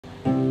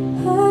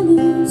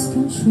lose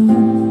control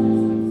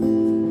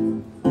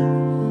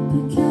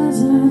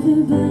because of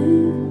you,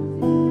 babe.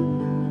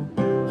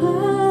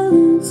 I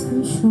lose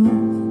control.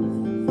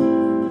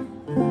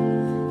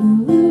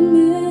 You leave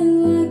me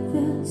like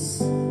this.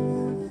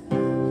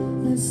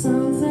 There's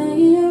something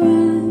in your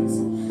eyes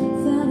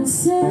that is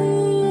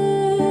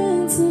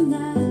saying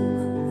tonight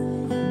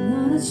I'm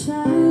not a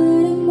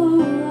child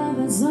anymore. Love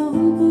has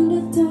opened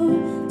the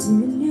door to a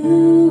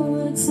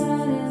new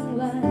exciting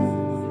life.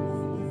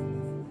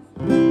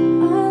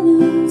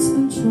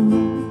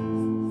 Control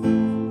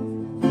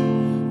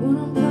when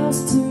I'm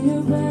close to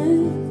you,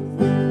 babe.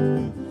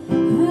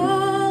 I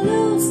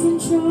lose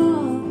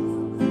control.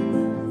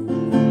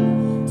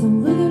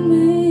 Don't look at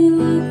me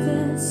like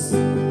this.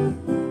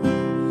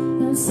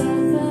 There's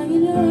something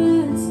in your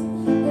eyes.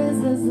 Is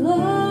this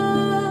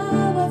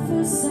love at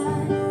first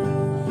sight?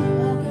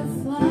 Like a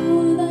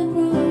flower that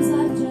grows. I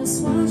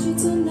just want you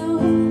to know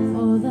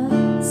all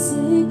the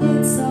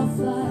secrets of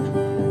life.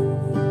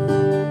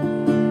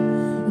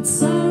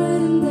 It's all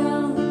written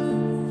down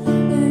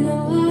in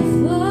your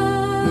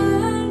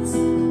lifelines.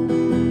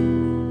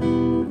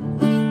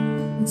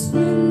 It's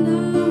written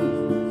down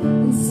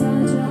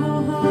inside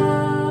your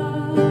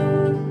heart.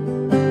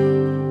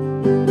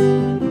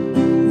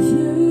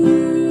 You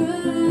and I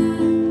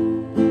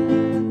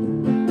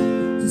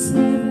just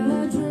have a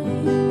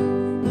dream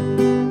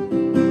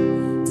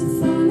to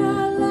find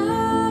our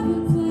love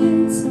in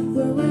place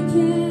where we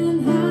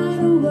can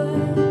hide away.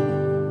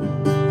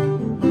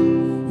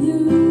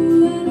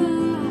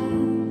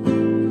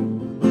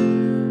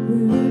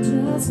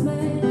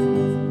 Made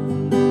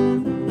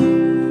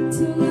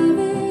to love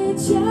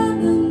each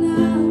other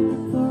now,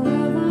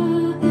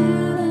 forever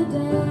and a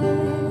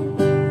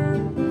day.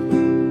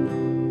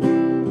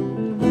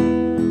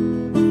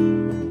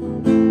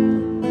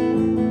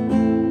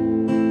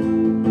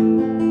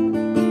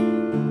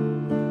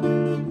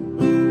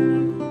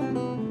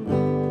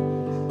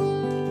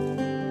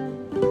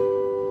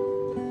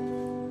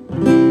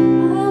 I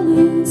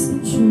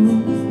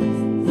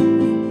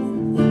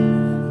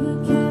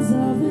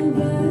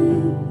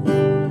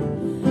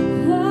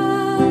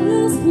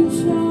lose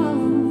control.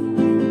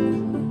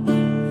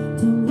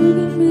 Don't look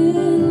at me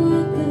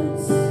like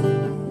this.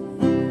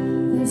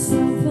 There's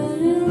something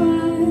in your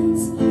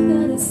eyes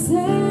that is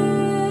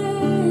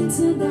saying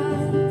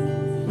tonight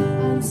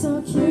I'm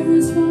so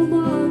curious for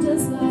more,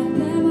 just like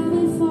never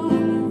before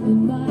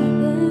in my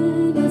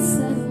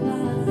innocent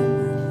life.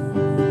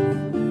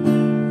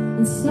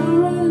 It's all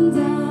written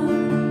down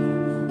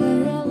in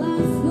your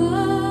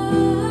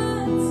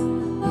lifelines.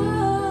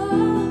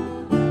 Oh,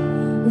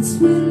 it's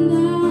written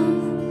down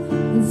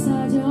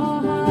inside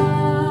your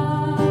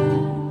heart.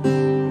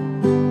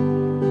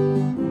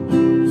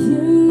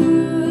 You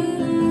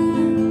and I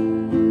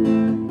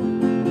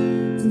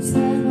just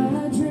have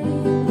a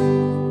dream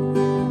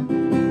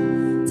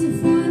to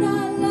find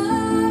our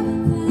love in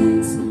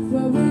place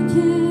where we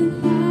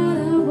can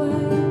hide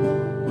away.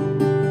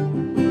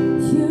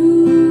 You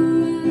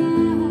and I,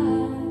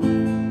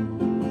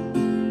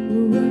 we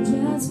were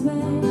just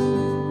made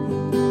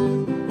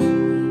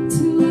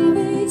to love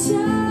each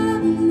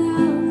other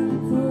now,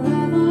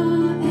 forever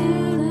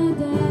and a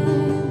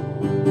day.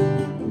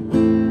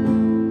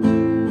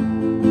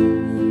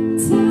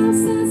 Time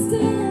stands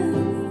still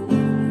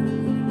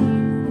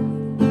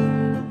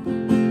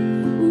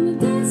when the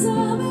days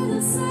of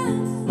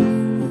innocence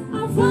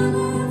are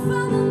running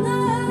from the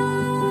night.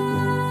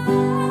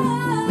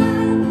 I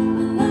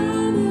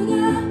love you,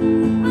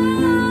 girl, I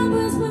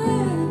always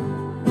will.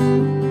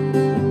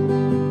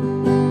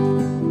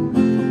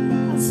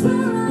 I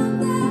swear I'm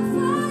there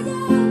for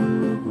you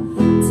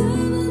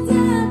till the day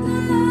I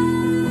die.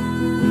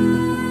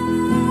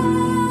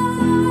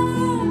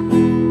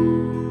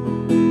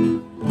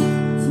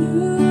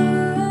 You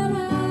and I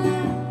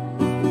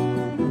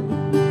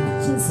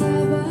just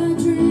have a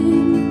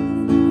dream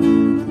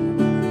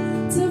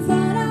to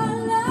find our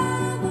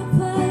love a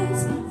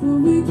place where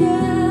we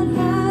can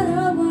hide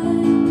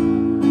away.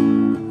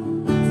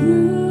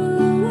 You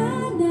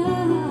and I,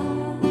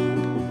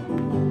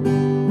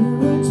 we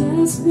were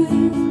just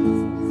made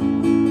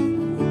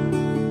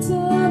to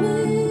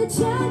love each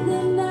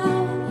other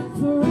now,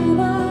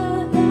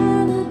 forever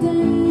and a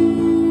day.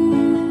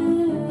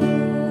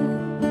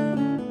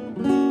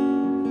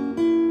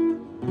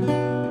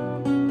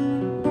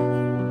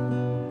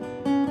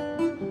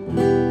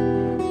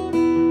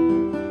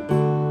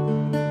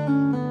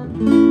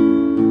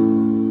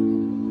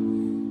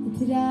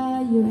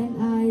 Itulah you and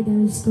I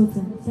dari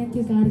Skopen. Thank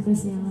you Kak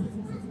Arikusnya.